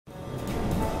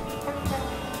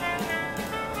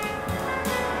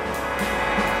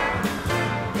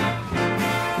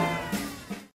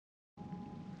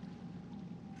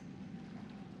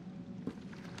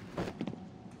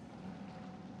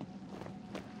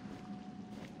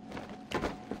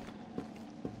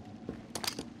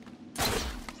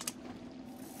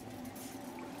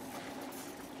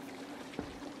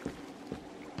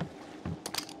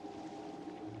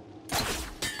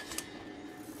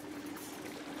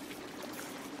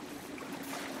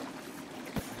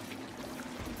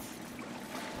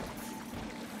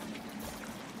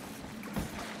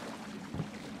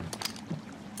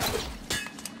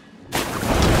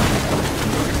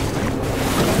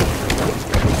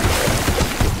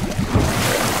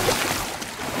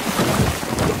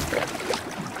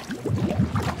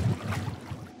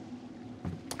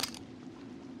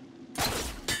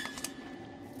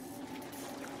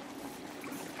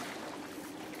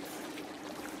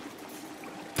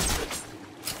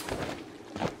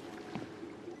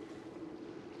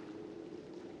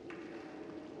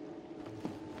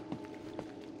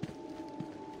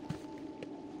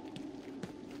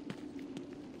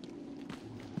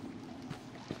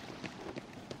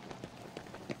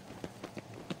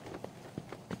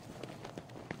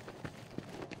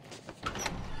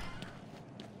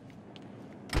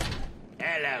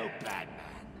Hello, Batman.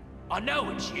 I know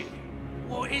it's you.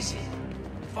 What is it?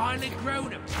 Finally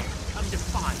grown up. Come to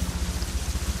find.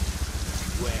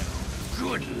 Well,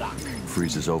 good luck.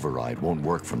 Freeze's override won't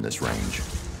work from this range.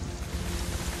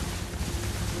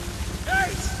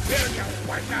 Hey, here you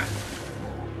whiter!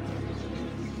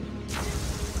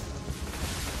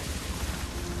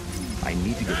 I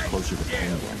need to get closer to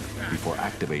Penguin before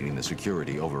activating the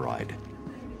security override.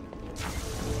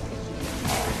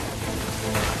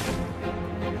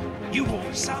 You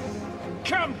want some?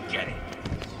 Come get it!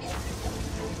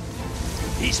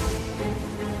 He's...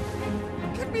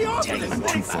 Get me off of this! I'm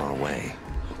too far away.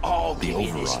 The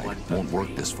override won't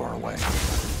work this far away.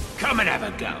 Come and have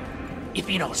a go. If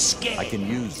you're not scared... I can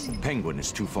use... Penguin is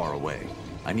too far away.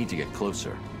 I need to get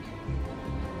closer.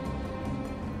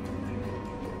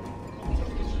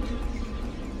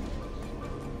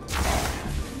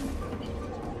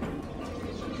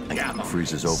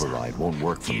 Freeze's override won't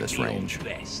work from this range.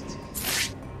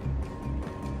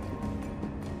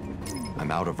 I'm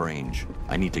out of range.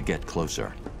 I need to get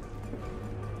closer.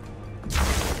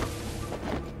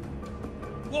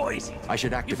 What is it? I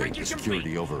should activate the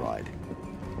security override.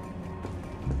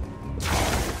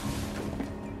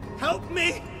 Help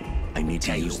me! I need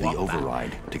to use the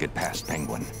override to get past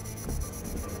Penguin.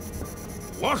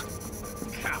 What?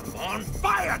 Come on,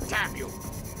 fire, damn you!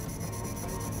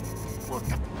 What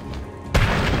the...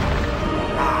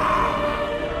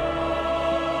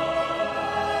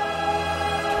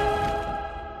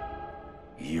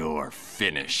 You're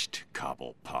finished,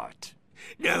 Cobblepot.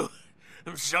 No,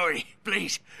 I'm sorry.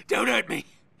 Please, don't hurt me.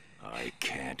 I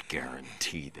can't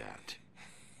guarantee that.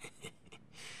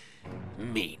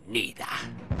 Me neither.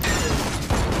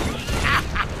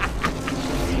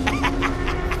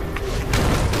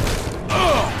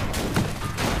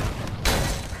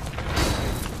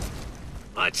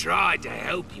 I tried to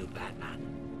help you,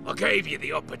 Batman. I gave you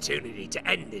the opportunity to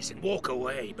end this and walk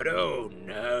away, but oh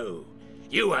no.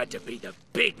 You had to be the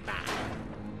big man.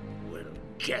 Well,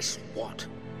 guess what?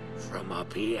 From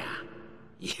up here,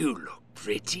 you look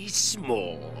pretty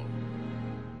small.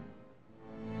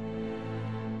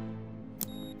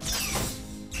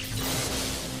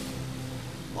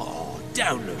 Oh,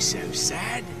 don't look so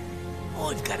sad.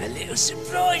 I've got a little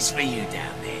surprise for you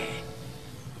down there.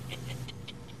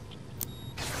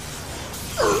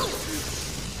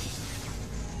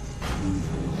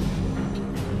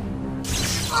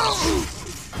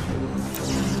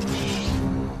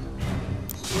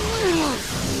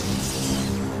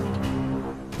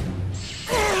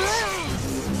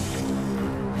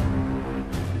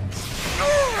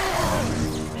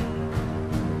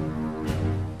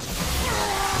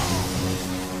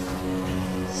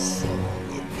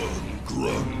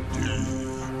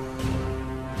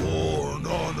 Born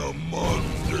on a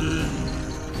Monday,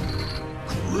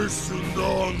 christened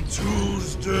on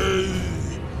Tuesday,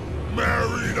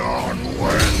 married on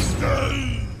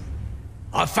Wednesday.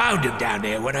 I found him down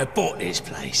there when I bought this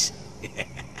place.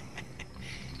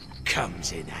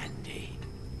 Comes in handy.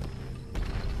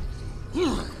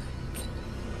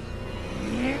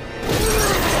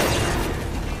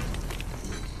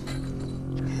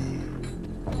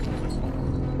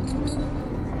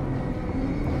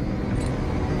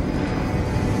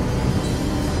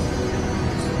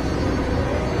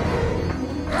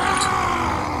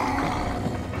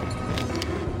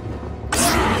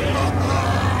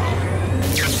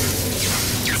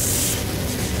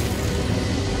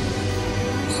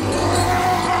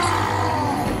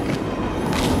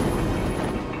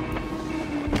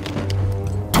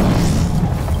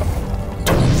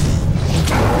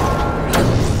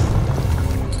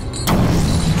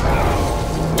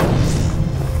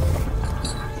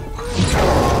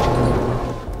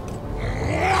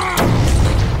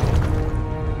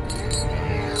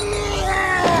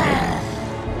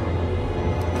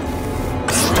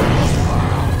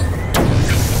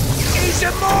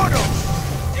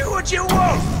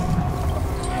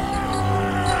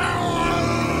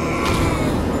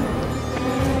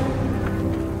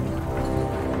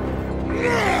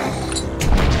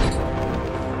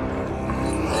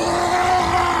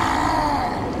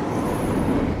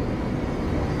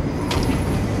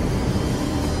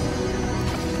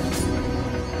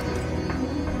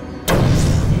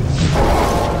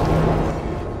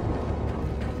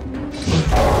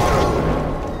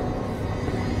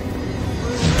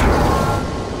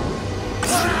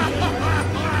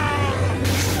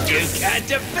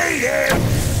 Defeat him!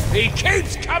 He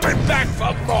keeps coming back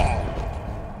for more!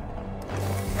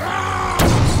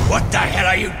 What the hell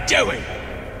are you doing?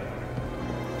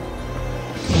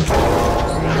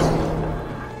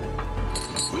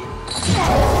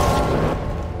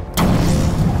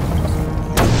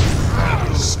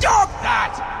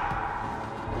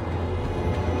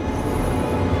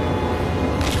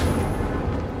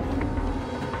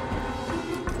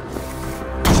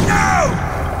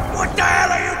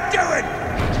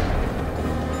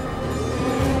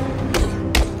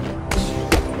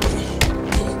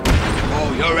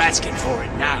 for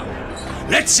it now.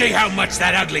 Let's see how much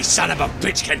that ugly son of a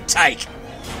bitch can take.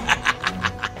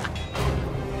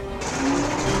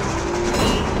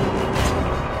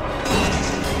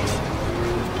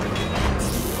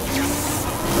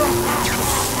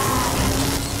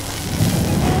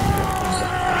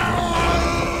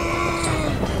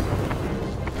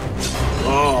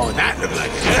 Oh, that looked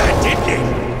like it hurt, didn't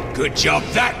it? Good job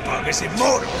that bug is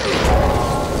immortal.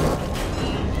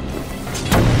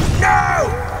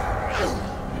 No!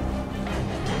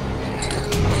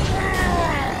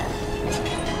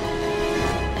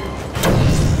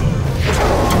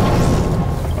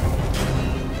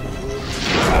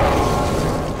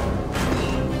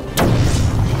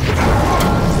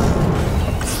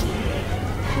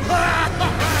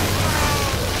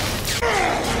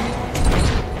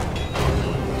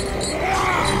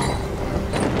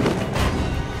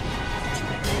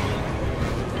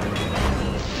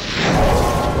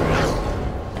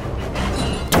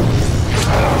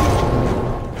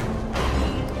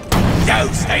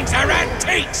 Those things are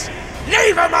antiques!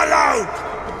 Leave them alone!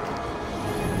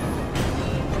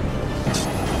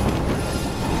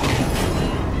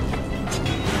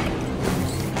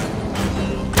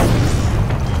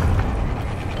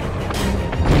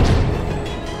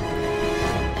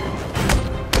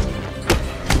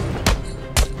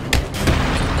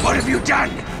 What have you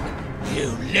done?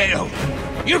 You little...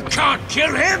 You can't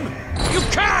kill him! You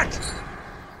can't!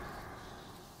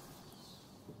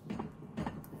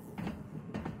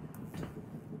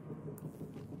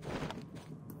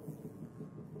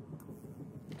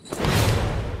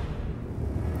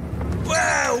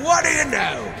 Well, what do you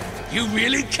know? You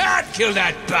really can't kill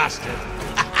that bastard!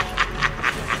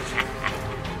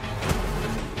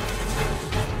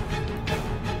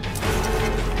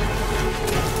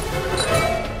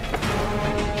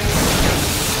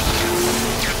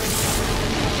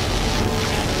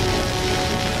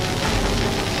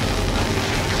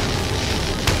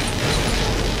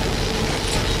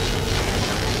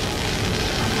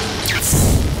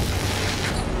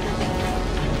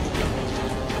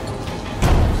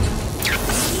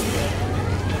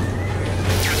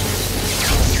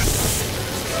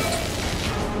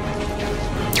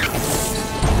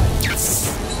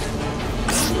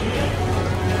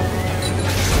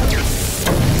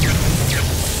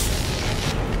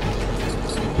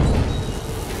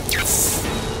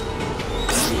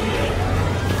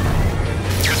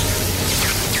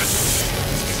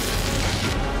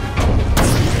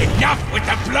 Enough with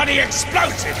the bloody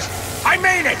explosives! I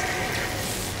mean it!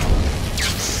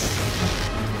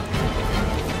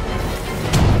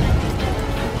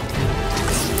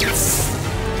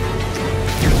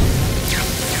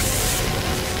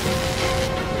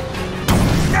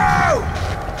 No!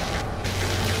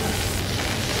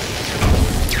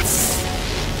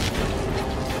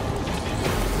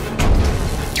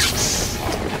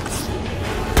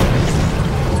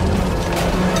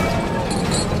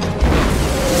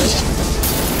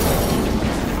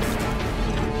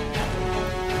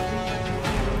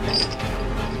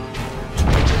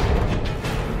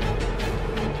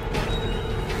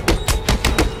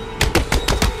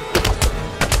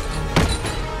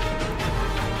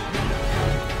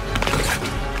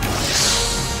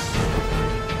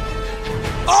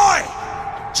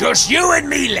 Just you and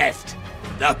me left.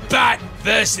 The bat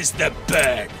versus the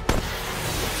bird.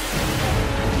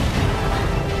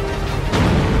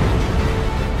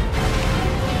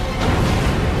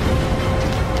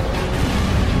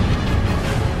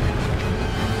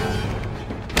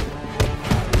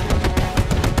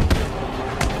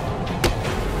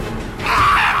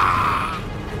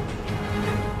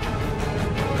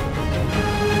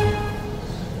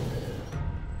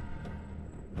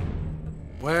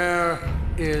 Where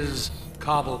is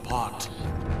Cobblepot?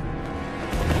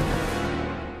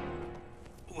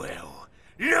 Well,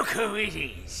 look who it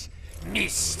is.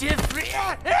 Mr.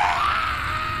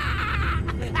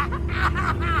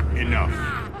 Enough.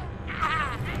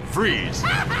 Freeze!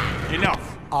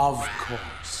 Enough! Of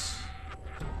course.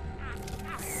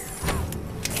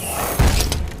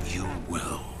 You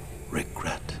will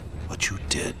regret what you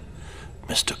did,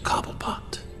 Mr.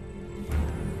 Cobblepot.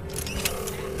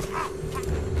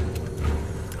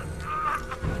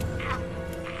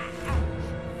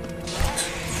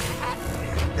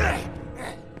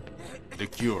 The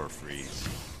cure, Freeze.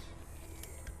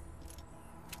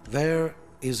 There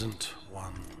isn't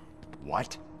one.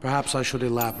 What? Perhaps I should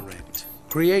elaborate.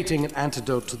 Creating an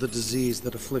antidote to the disease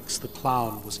that afflicts the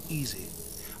clown was easy.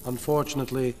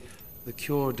 Unfortunately, the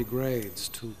cure degrades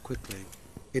too quickly.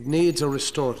 It needs a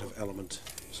restorative element,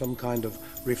 some kind of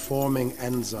reforming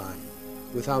enzyme.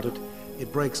 Without it,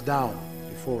 it breaks down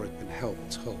before it can help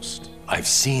its host. I've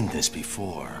seen this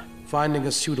before. Finding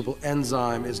a suitable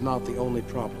enzyme is not the only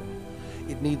problem.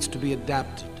 It needs to be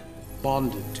adapted,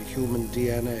 bonded to human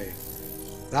DNA.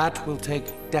 That will take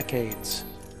decades.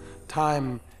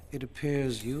 Time, it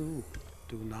appears, you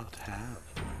do not have.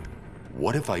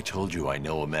 What if I told you I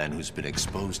know a man who's been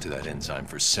exposed to that enzyme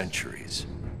for centuries?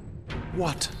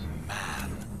 What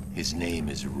man? His name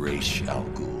is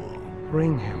𝒐𝒊𝒄𝒅.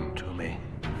 Bring him to me.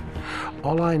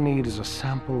 All I need is a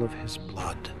sample of his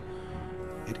blood.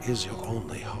 It is your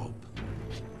only hope.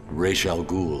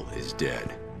 𝒐𝒊𝒄𝒅 is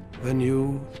dead. Then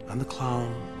you and the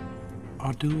clown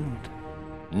are doomed.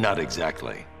 Not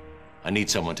exactly. I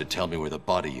need someone to tell me where the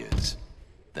body is.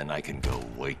 Then I can go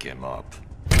wake him up.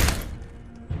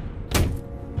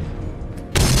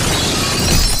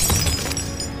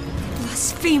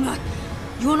 Blasphemer!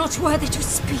 You are not worthy to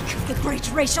speak of the great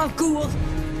𝒐𝒊𝒄𝒅!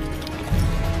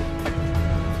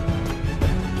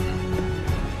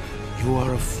 You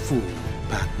are a fool,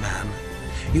 Batman.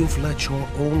 You've let your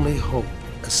only hope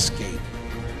escape.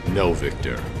 No,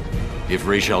 Victor. If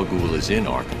𝒐𝒊𝒄𝒅 is in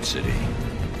Arkham City,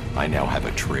 I now have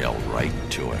a trail right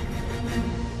to him.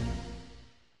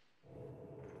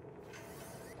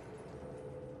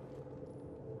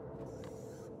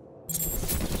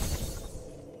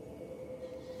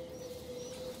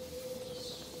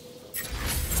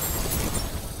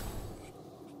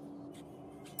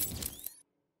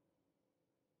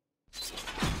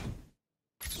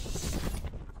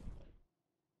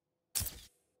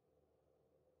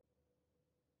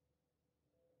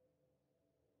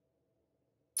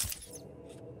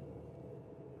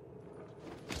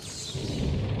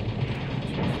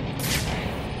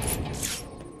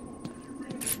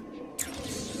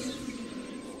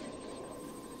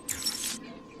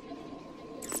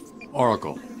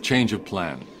 Oracle, change of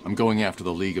plan. I'm going after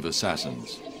the League of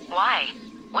Assassins. Why?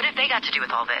 What have they got to do with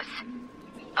all this?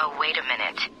 Oh, wait a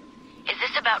minute. Is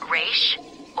this about Raish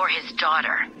or his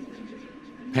daughter?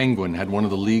 Penguin had one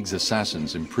of the League's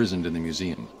assassins imprisoned in the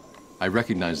museum. I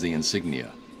recognize the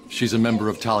insignia. She's a member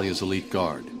of Talia's elite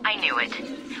guard. I knew it.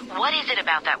 What is it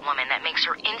about that woman that makes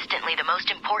her instantly the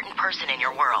most important person in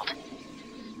your world?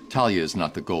 Talia is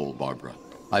not the goal, Barbara.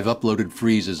 I've uploaded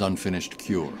Freeze's unfinished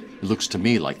cure. It looks to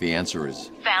me like the answer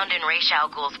is... found in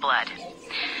𝒐𝒊𝒄𝒅's blood.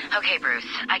 Okay, Bruce,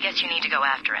 I guess you need to go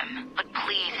after him. But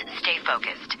please, stay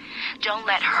focused. Don't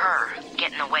let her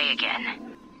get in the way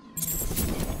again.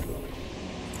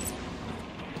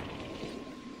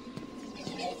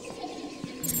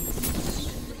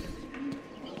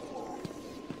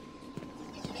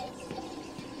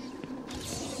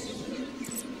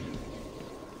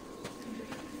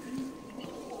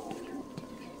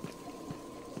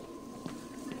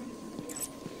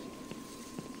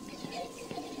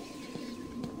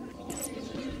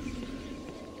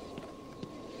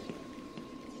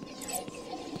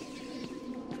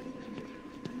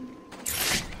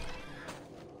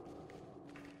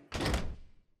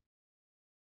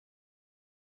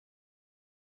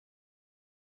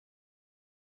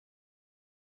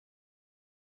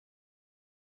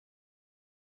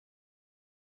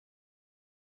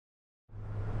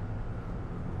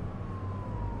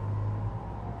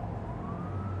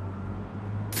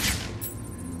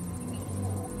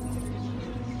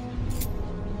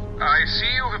 I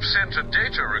see you have sent a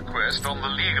data request on the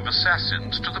League of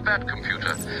Assassins to the Bat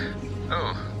computer.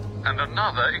 Oh, and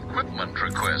another equipment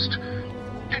request.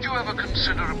 Did you ever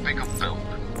consider a bigger build?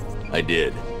 I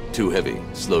did. Too heavy.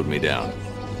 Slowed me down.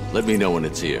 Let me know when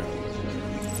it's here.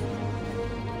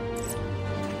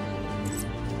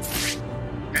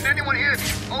 Can anyone hear me?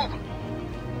 Over.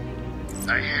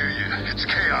 I hear you. It's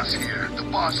chaos here. The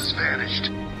boss has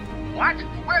vanished. What?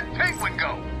 Where'd Penguin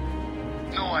go?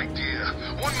 No idea.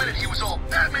 One minute he was all,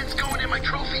 Batman's going in my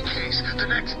trophy case. The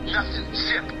next, nothing.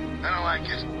 Zip. I don't like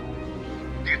it.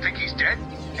 Do you think he's dead?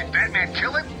 Did Batman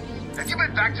kill him? Have you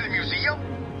been back to the museum?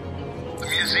 The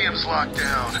museum's locked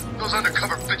down. Those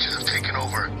undercover bitches have taken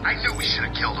over. I knew we should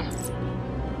have killed him.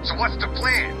 So what's the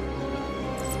plan?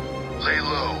 Lay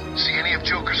low. See any of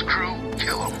Joker's crew?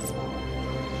 Kill them.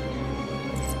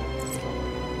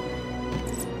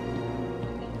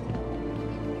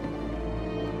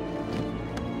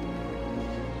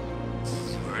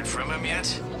 Heard from him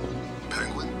yet?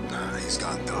 Penguin? Nah, he's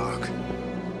gone dark.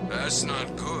 That's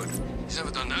not good. He's never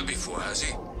done that before, has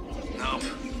he? Nope.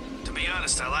 To be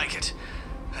honest, I like it.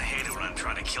 I hate it when I'm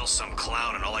trying to kill some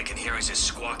clown and all I can hear is his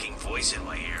squawking voice in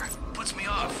my ear. Puts me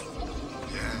off.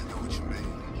 Yeah, I know what you mean.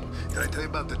 Did I tell you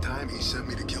about the time he sent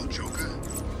me to kill Joker?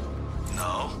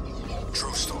 No?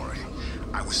 True story.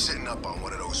 I was sitting up on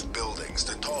one of those buildings,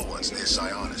 the tall ones near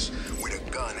𝒐𝒗𝒏𝒂𝒏, with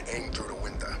a gun aimed through the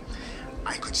window.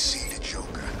 I could see the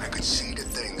Joker. I could see the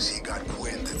things he got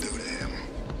Quinn to do to him.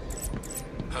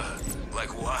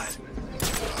 Like what?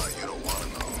 You don't want to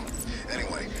know.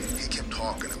 Anyway, he kept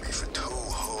talking to me for 2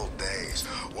 whole days.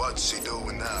 What's he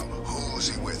doing now? Who's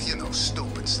he with? You know,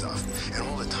 stupid stuff. And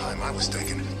all the time I was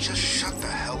thinking, just shut the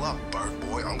hell up, bird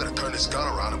boy. I'm gonna turn this gun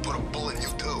around and put a bullet in you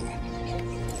too.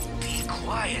 Be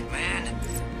quiet, man.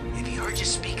 If he heard you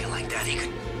speaking like that, he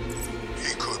could...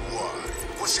 He could what?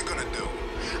 What's he gonna do?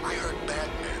 I heard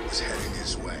Batman was heading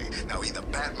his way. Now either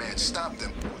Batman stopped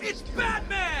him... It's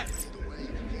Batman!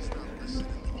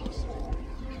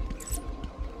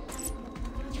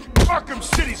 Arkham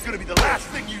City's gonna be the last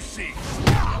thing you see!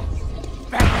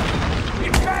 Batman!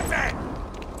 It's Batman!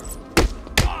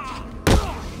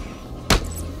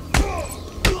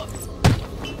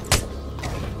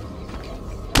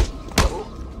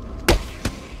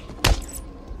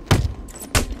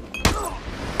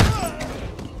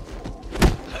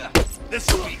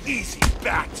 This'll be easy,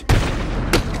 Bat!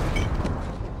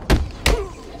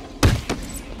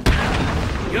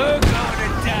 You're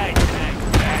gonna die tonight,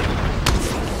 Bat!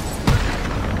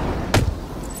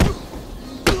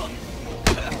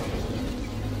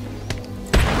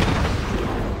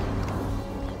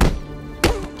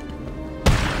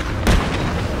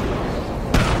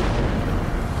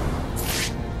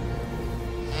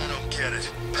 I don't get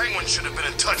it. Penguin should have been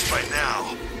in touch by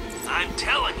now. I'm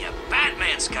telling you,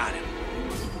 Batman's got him.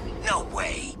 No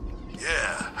way.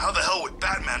 Yeah, how the hell would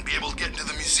Batman be able to get into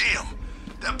the museum?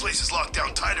 That place is locked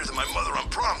down tighter than my mother on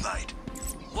prom night.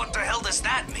 What the hell does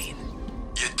that mean?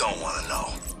 You don't want to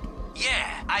know.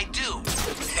 Yeah, I do.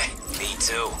 Me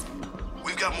too.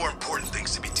 We've got more important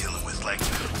things to be dealing with, like,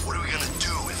 what are we gonna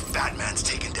do if Batman's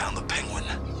taken down the Penguin?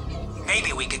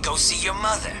 Maybe we could go see your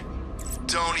mother.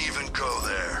 Don't even go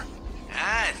there.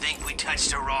 I think we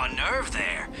touched a raw nerve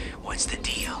there. What's the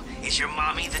deal? Is your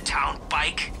mommy the town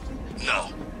bike?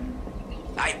 No.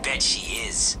 I bet she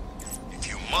is. If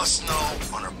you must know,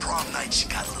 on her prom night she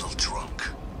got a little drunk.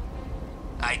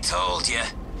 I told you.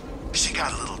 She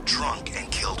got a little drunk and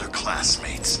killed her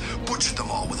classmates. Butchered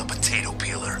them all with a potato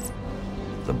peeler.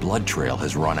 The blood trail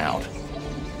has run out.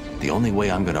 The only way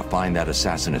I'm gonna find that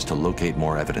assassin is to locate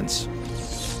more evidence.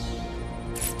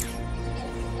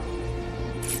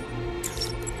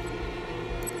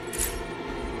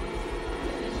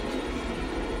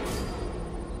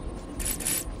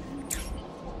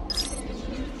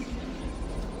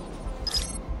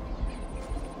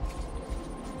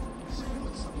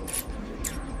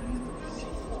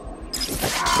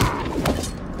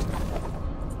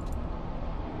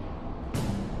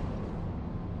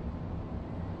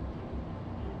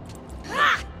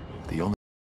 The only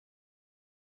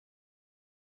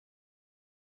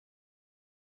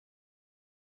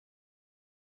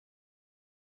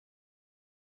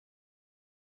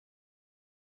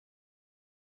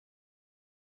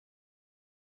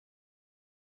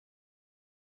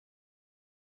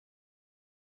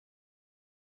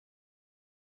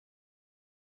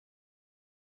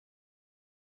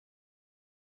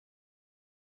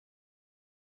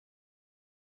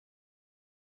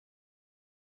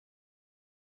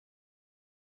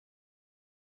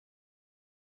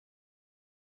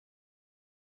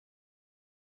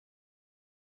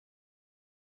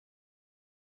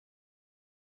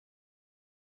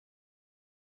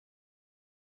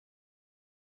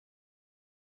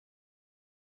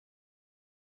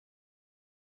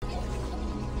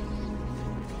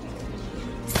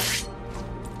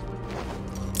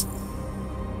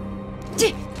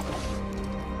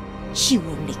She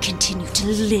will only continue to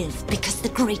live because the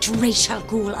great Ra's al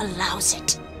Ghul allows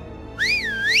it.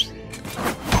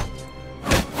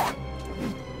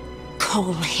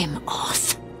 Call him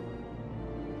off.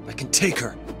 I can take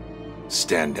her.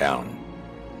 Stand down.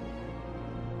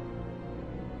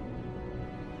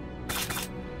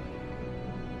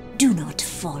 Do not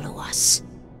follow us.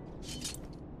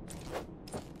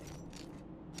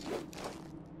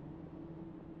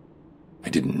 I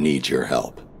didn't need your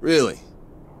help. Really?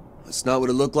 That's not what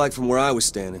it looked like from where I was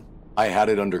standing. I had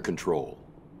it under control.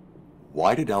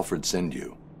 Why did Alfred send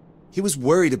you? He was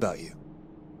worried about you.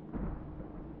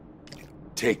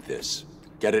 Take this,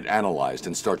 get it analyzed,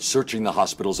 and start searching the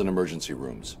hospitals and emergency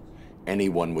rooms.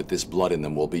 Anyone with this blood in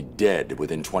them will be dead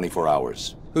within 24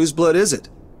 hours. Whose blood is it?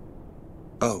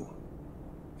 Oh.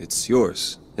 It's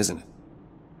yours, isn't it?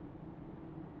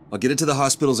 I'll get it to the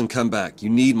hospitals and come back. You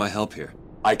need my help here.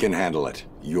 I can handle it.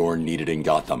 You're needed in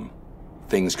Gotham.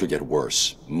 Things could get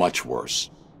worse. Much worse.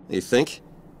 You think?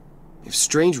 If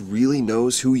Strange really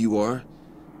knows who you are,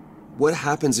 what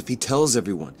happens if he tells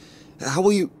everyone? How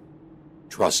will you...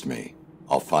 Trust me.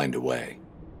 I'll find a way.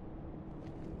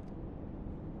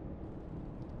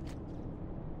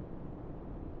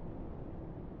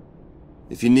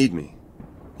 If you need me,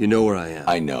 you know where I am.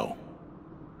 I know.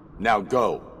 Now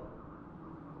go.